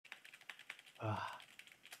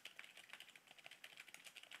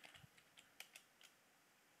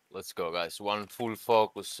Let's go, guys. One full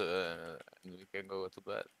focus, and we can go to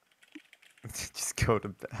bed. Just go to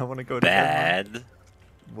bed. I want to go to bed. Bad.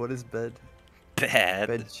 What is bed? Bad.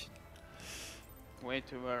 Bed. Way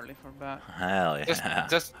too early for bed. Hell yeah.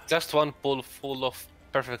 Just one pool full of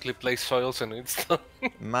perfectly placed soils and it's done.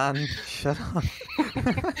 Man, shut up.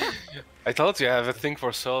 I told you I have a thing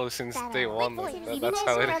for soil since day one. That's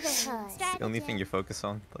how it is. It's the only thing you focus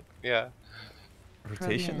on. Like, Yeah.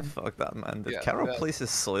 rotation? Fuck that, man. Did Yeah, Carol yeah. place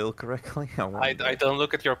his soil correctly? I don't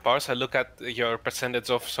look at your parts, I look at your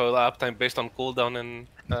percentage of soil uptime based on cooldown and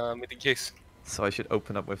mitigation. So I should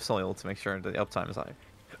open up with soil to make sure that the uptime is high.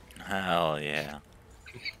 Hell yeah.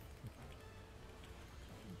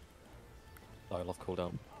 I love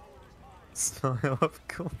cooldown. Soil of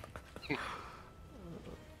cooldown.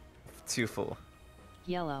 Too full.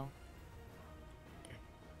 Yellow.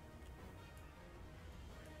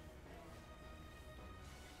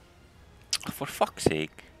 For fuck's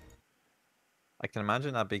sake. I can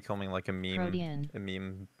imagine that becoming like a meme, Protean. a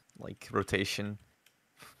meme like rotation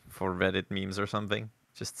for Reddit memes or something.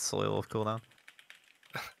 Just soil of cooldown.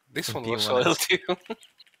 This From one was D1S. soil too.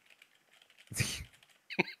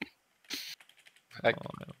 Oh,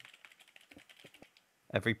 no.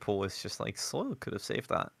 Every pull is just like soil could have saved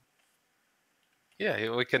that.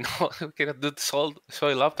 Yeah, we can do the soil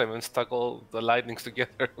uptime and stack all the lightnings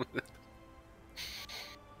together with it.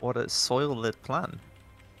 What a soil lit plan.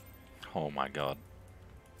 Oh my god.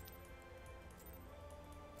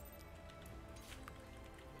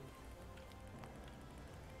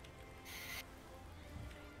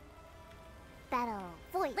 Battle,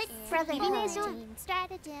 voice, brotherhood,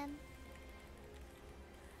 stratagem.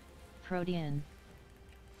 Protean.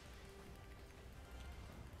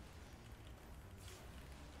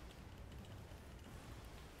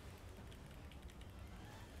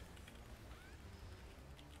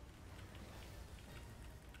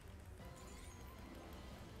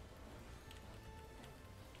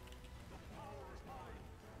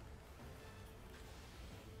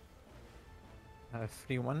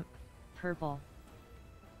 Free one. Purple.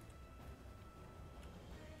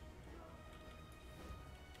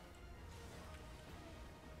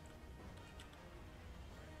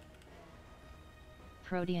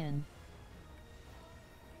 Protean.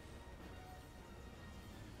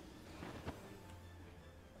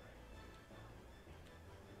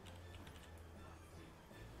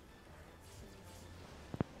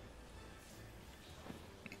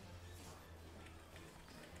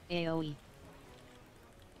 AoE.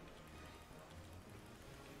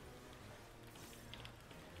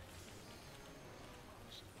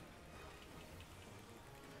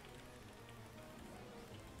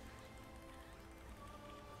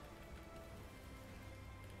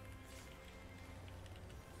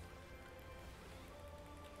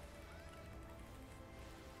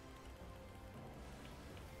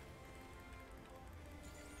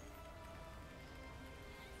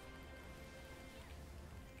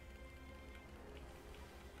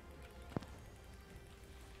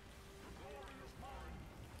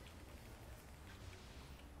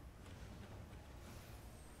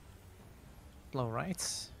 Low right.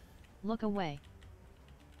 Look away.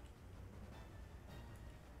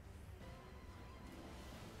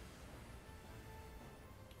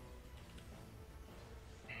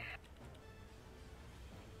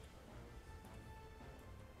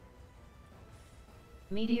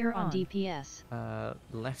 Meteor on DPS.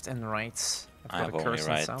 Left and right. I have got a only curse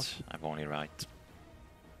right. south. I have only right.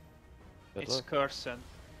 Good It's luck. cursed.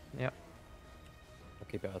 Yep. I'll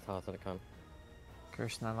keep it as hard as I can.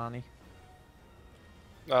 Curse Nalani.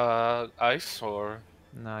 Ice or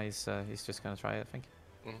No, he's just gonna try it, I think.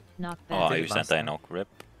 Knock Oh, back. I did used last time. anti-knock rip.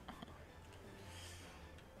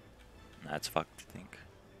 That's fucked, I think.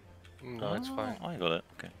 no, it's fine. Oh, I got it.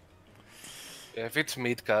 Okay. Yeah, if it's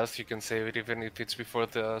mid cast, you can save it even if it's before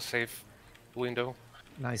the save window.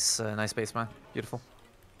 Nice, nice base, man. Beautiful.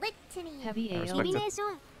 Litany. Heavy I AoE. respect it.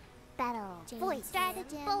 Illumination. Battle, voice,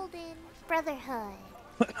 stratagem, golden, brotherhood.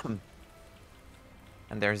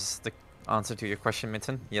 And there's the answer to your question,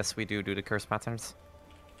 Mitten. Yes, we do the curse patterns.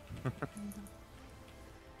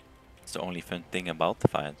 It's the only fun thing about the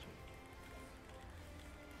fight.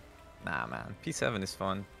 Nah, man. P7 is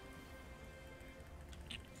fun.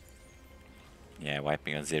 Yeah,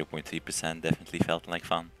 wiping on 0.3% definitely felt like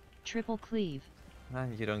fun. Triple cleave.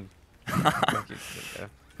 Man, you don't...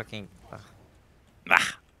 fucking...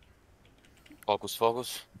 Ah. Focus,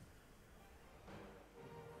 focus.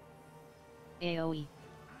 AoE.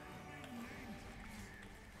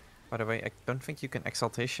 By the way, I don't think you can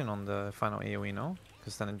exaltation on the final AoE, no?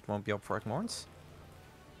 Because then it won't be up for Ignorance.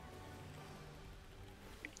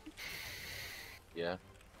 Yeah.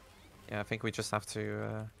 Yeah, I think we just have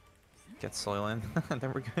to get soil in, and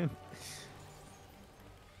then we're good.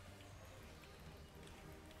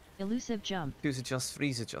 Elusive jump. Fuse adjust,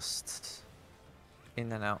 freeze adjust.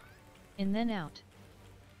 In and out. In then out.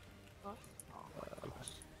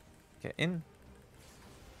 Get in.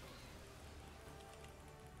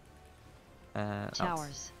 Out.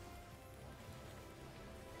 Towers.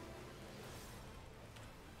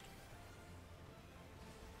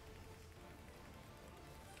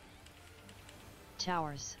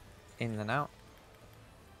 Towers. In and out.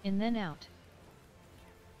 In then out.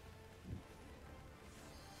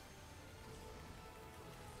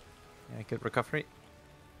 Yeah, good recovery.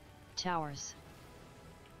 Towers.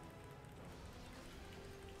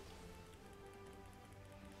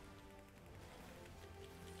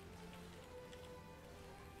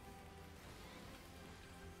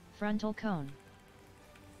 Frontal cone.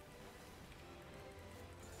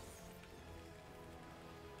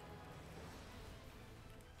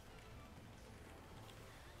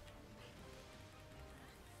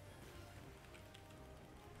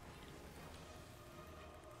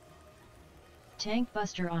 Tank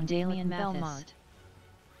Buster on Dalian Belmont.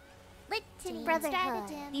 Litany.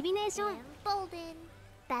 Brotherhood. Divination. Bolden.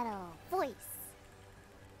 Battle. Voice.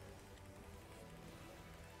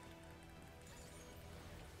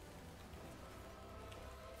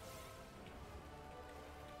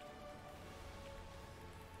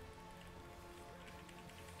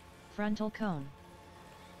 Frontal cone.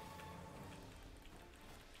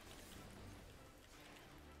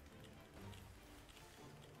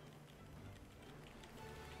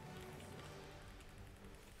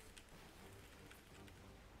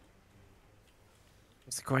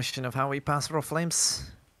 It's a question of how we pass raw flames.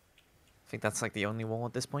 I think that's like the only wall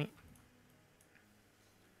at this point.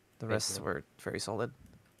 The rest were very solid.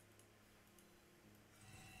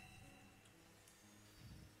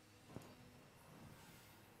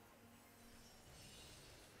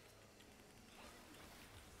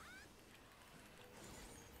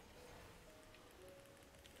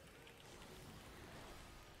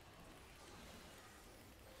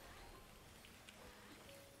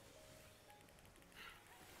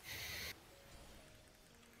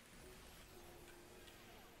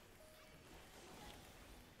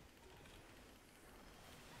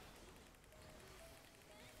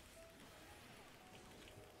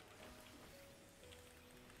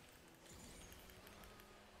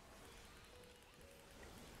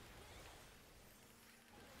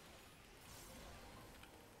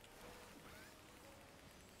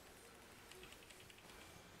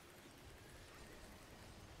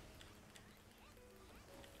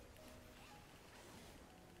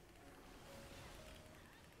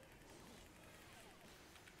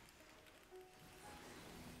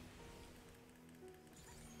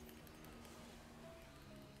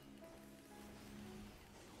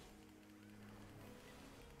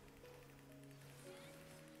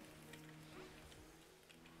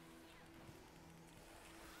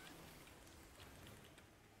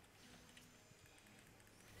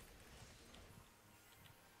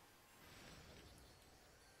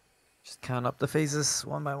 Just count up the phases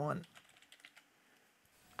one by one.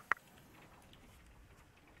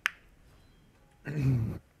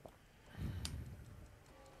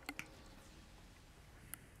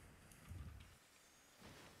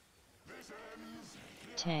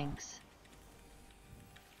 Tanks.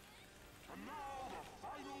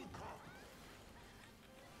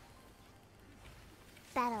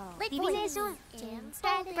 Battle. Divination.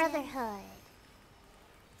 Brotherhood.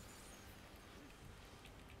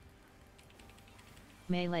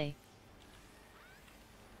 Melee.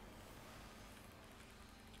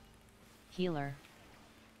 Healer.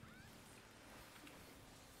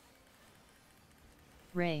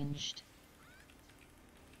 Ranged.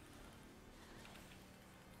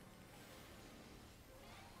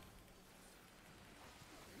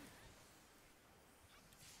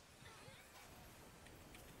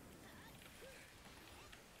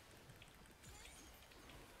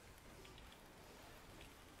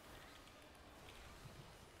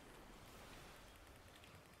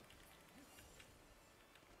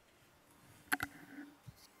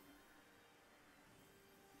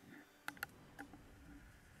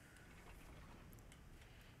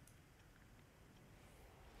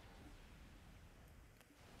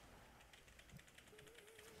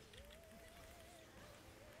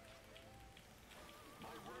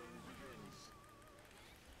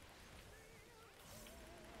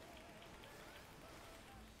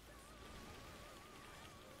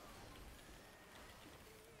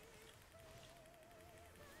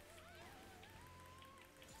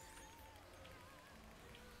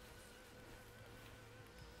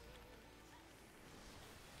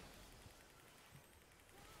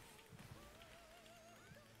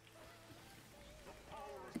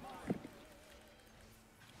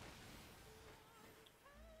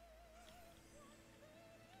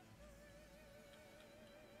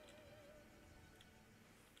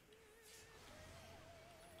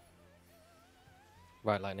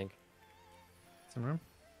 Right lightning. Some room.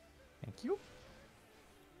 Thank you.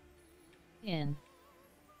 In.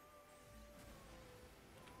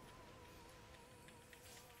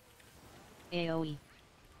 AoE.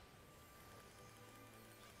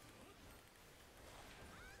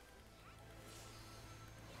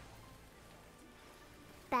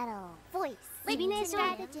 Battle. Voice.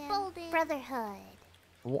 Stratagem. Brotherhood.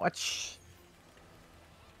 Watch.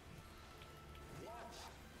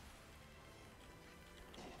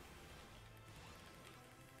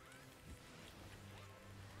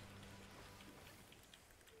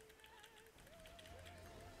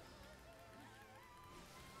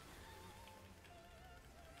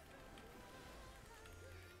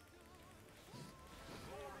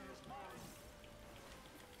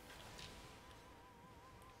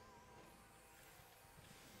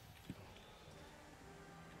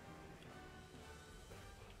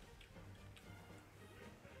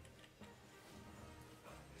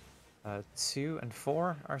 Uh, 2 and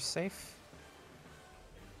 4 are safe.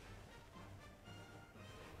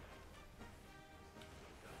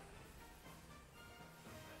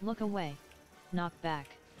 Look away. Knock back.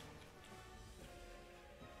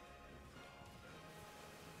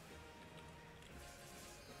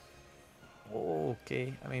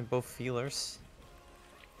 Okay, I mean both feelers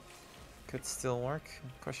could still work.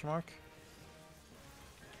 Question mark.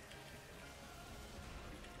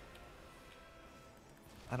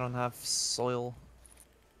 I don't have soil.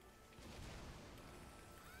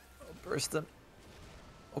 I'll burst them.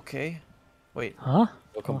 Okay. Wait. Huh?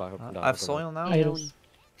 We'll come back up and down. I have don't worry. soil now? AoE.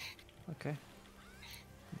 Okay.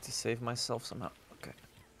 Need to save myself somehow. Okay.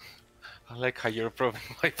 I like how you're proving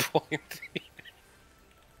my point.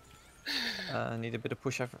 Need a bit of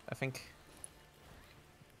push, I think.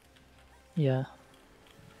 Yeah.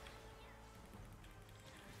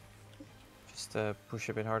 Just push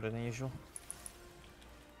a bit harder than usual.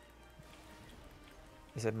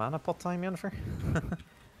 Is it mana pot time, Jennifer?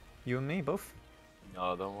 You and me, both?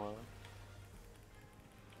 No, don't worry.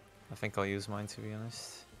 I think I'll use mine, to be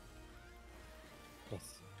honest.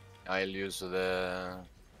 Yes. I'll use the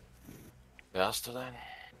Astro then.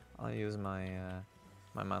 I'll use my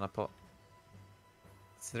my mana pot.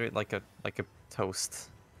 Consider it like a toast.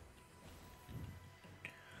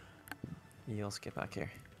 You'll get back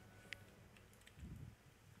here.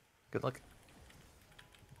 Good luck.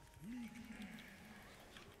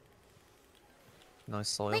 Nice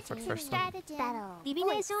soil for the first one. Stratagem. Battle.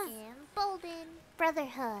 Voice. Embolden.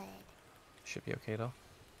 Brotherhood. Should be okay though.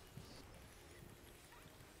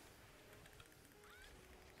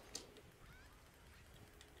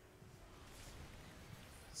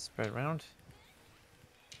 Spread around.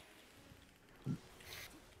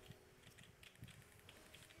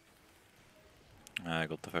 I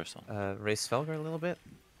got the first one. Raise Felger a little bit.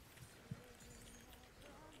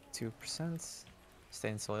 2%. Stay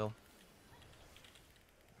in soil.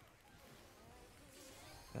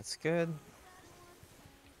 That's good.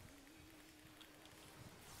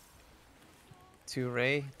 2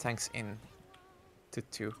 Ray, tanks in to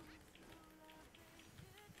 2.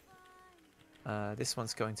 This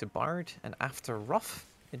one's going to Bard, and after Rough,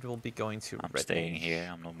 it will be going to I'm Red staying Mage. here,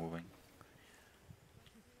 I'm not moving.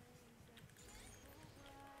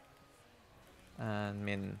 And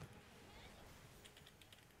Min.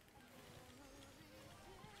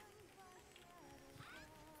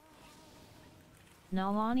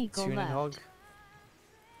 Nalani go Tune and Hog. left.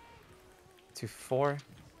 To 4.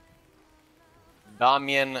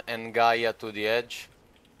 Damien and Gaia to the edge.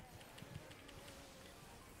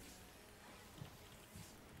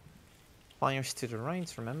 Fires to the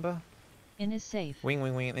right, remember? In is safe. Wing,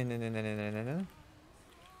 in.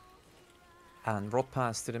 And Rod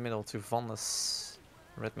Pass to the middle to Vondas.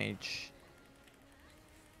 Red Mage.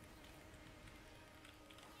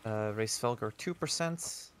 Race Felger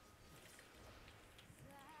 2%.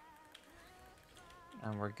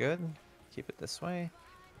 And we're good. Keep it this way.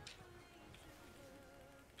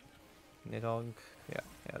 Nidhogg. Yeah,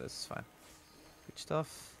 this is fine. Good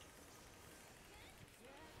stuff.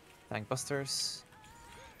 Tank busters.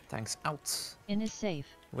 Tanks out. In is safe.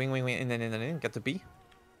 Wing, in. Get the B.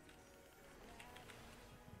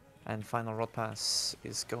 And final Rod Pass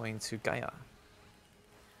is going to Gaia.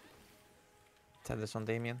 Tethers on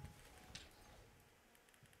Damien.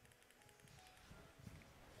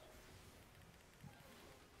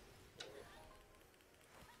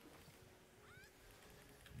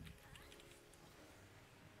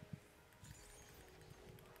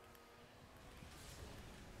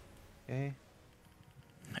 Okay.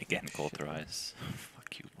 Again, cauterize.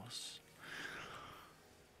 Fuck you, boss.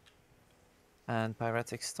 And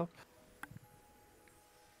Pyretic stop.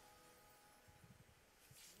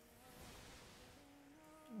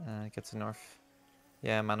 get to north.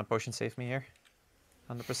 Yeah, mana potion saved me here.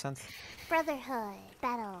 100%. Brotherhood.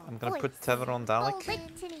 Battle. I'm gonna Voice. put Tether on Dalek.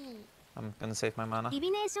 Litany. I'm gonna save my mana.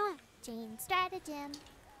 Divination. Chain stratagem.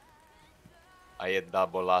 I had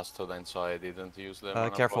double Astrodine, so I didn't use the mana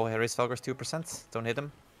Careful, potion. Harry's Felger's 2%. Don't hit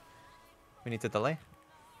him. We need to delay.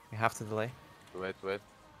 We have to delay. Wait.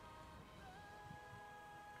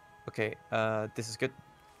 Okay, this is good.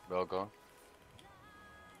 Go.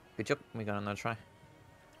 Good job. We got another try.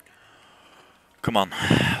 Come on.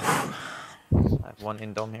 I have one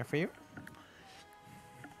in dome here for you.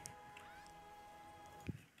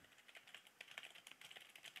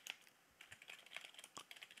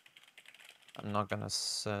 I'm not gonna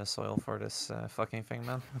soil for this fucking thing,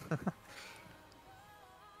 man.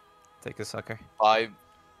 Take a sucker. 5,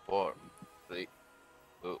 4, 3,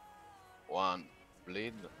 2, 1.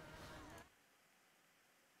 Bleed.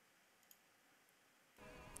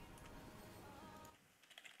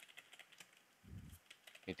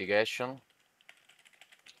 Mitigation.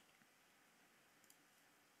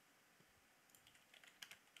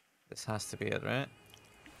 This has to be it, right?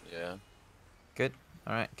 Yeah. Good.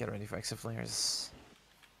 Alright, get ready for exit flares.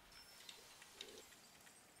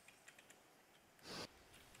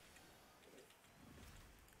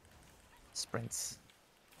 Sprints.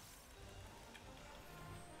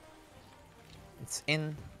 It's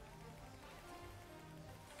in.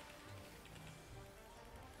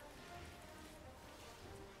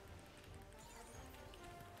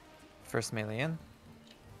 First melee in.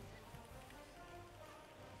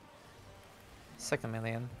 Second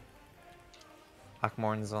melee in.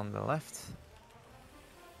 Akmorn's on the left.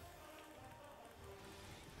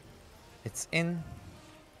 It's in.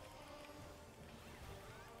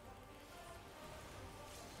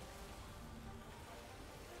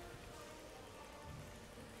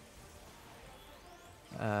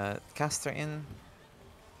 Caster in.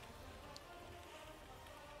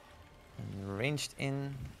 And ranged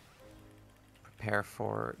in. Prepare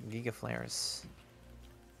for Giga Flares.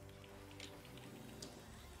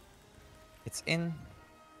 It's in.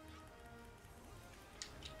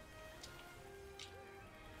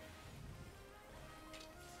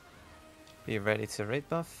 Be ready to raid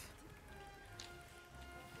buff.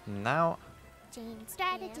 Now. Chain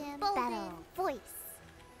stratagem. Battle. Voice.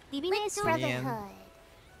 Divination. Brotherhood.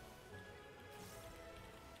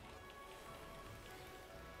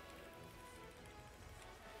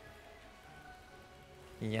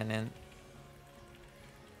 Yen in.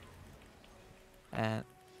 And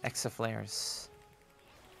Exaflares.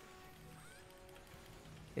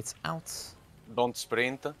 It's out. Don't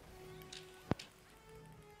sprint.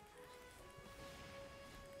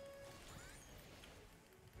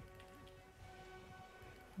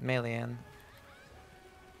 Melee in.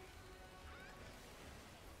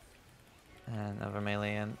 And another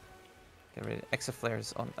melee in. Get rid of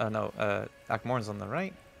Exaflares on. Oh no, Akmorn's on the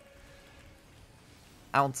right.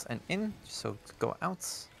 Out and in. So go out.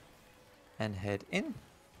 And head in.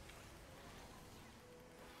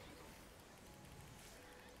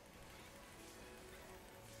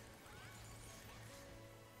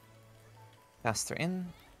 Caster in.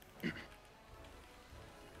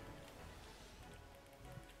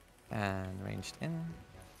 And ranged in.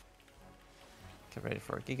 Get ready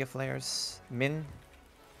for Giga Flares. Min.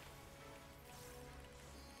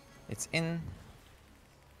 It's in.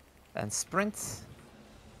 And sprint.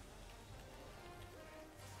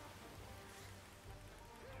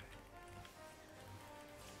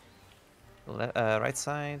 Right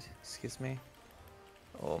side, excuse me.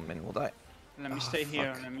 Oh, Min will die. Let me Oh, stay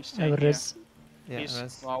here. fuck. Let me I stay will here. res. Yeah, Please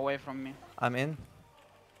res. go away from me. I'm in.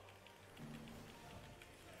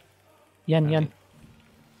 Yan.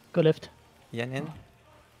 Go left. Yen in.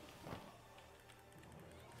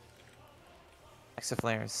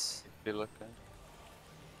 Exaflares. Still okay.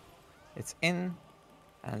 It's in.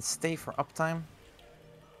 And stay for uptime.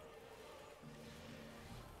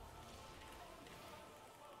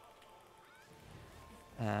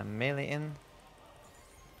 Melee in.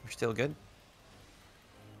 We're still good.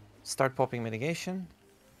 Start popping mitigation.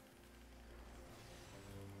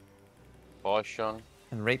 Potion.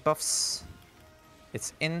 And rate buffs.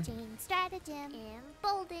 It's in. Chain stratagem.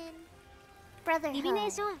 Embolden. Brotherhood.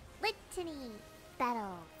 Divination. Litany.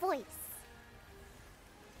 Battle. Voice.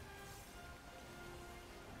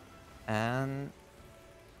 And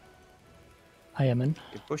I am in.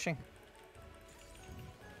 keep pushing.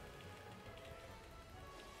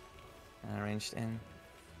 And ranged in.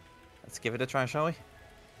 Let's give it a try, shall we?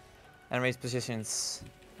 And raise positions.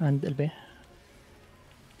 And LB.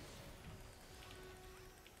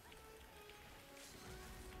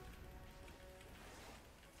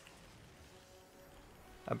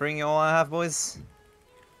 I bring you all I have, boys.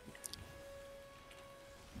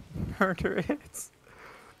 Murder it.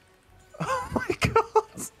 Oh my god.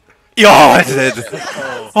 Yo, I did it!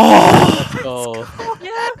 Oh! Oh,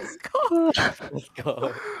 Yes, go. let's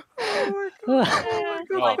go. Oh my god. Bro, Oh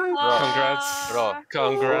bro, my Congrats. bro,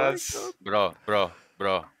 Congrats. bro.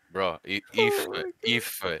 If Oh my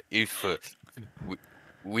if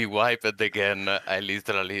we wipe it again, I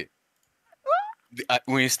literally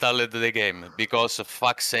we installed the game because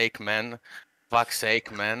fuck's sake, man.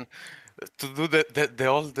 To do the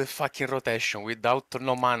all the fucking rotation without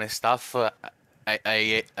no mana stuff, I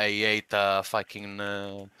ate a fucking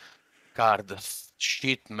card.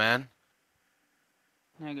 Shit, man.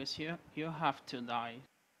 Negus, you have to die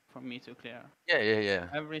for me to clear. Yeah.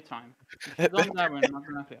 Every time. If you don't die, we're not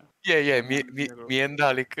gonna clear. Yeah. We're not gonna Me and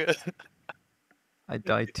Dalek. I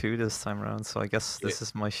died 2 this time around, so I guess this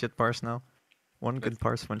is my shit parse now. 1 good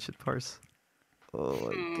parse, 1 shit parse. Oh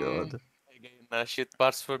my god. Again, shit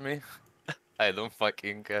parts for me. I don't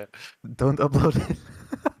fucking care. Don't upload it.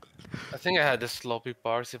 I think I had a sloppy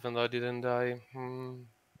parse even though I didn't die.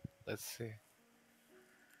 Let's see.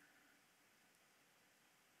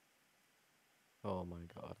 Oh my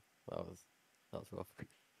god, that was rough.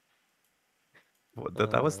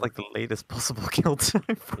 That was like the latest possible kill time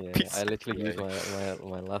for Yeah, PC. I literally used my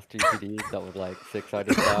last GPD. That was like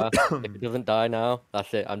 6-sided star. If it doesn't die now,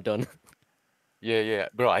 that's it. I'm done. Yeah,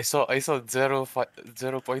 bro. I saw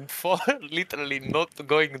 0.4 literally not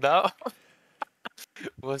going down.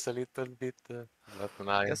 Was a little bit not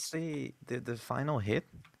I guess nice. the final hit,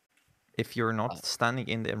 if you're not standing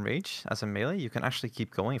in the enrage as a melee, you can actually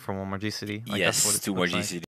keep going for 1 more GCD. Like, that's what Yes, it 2 more looks like. GCD.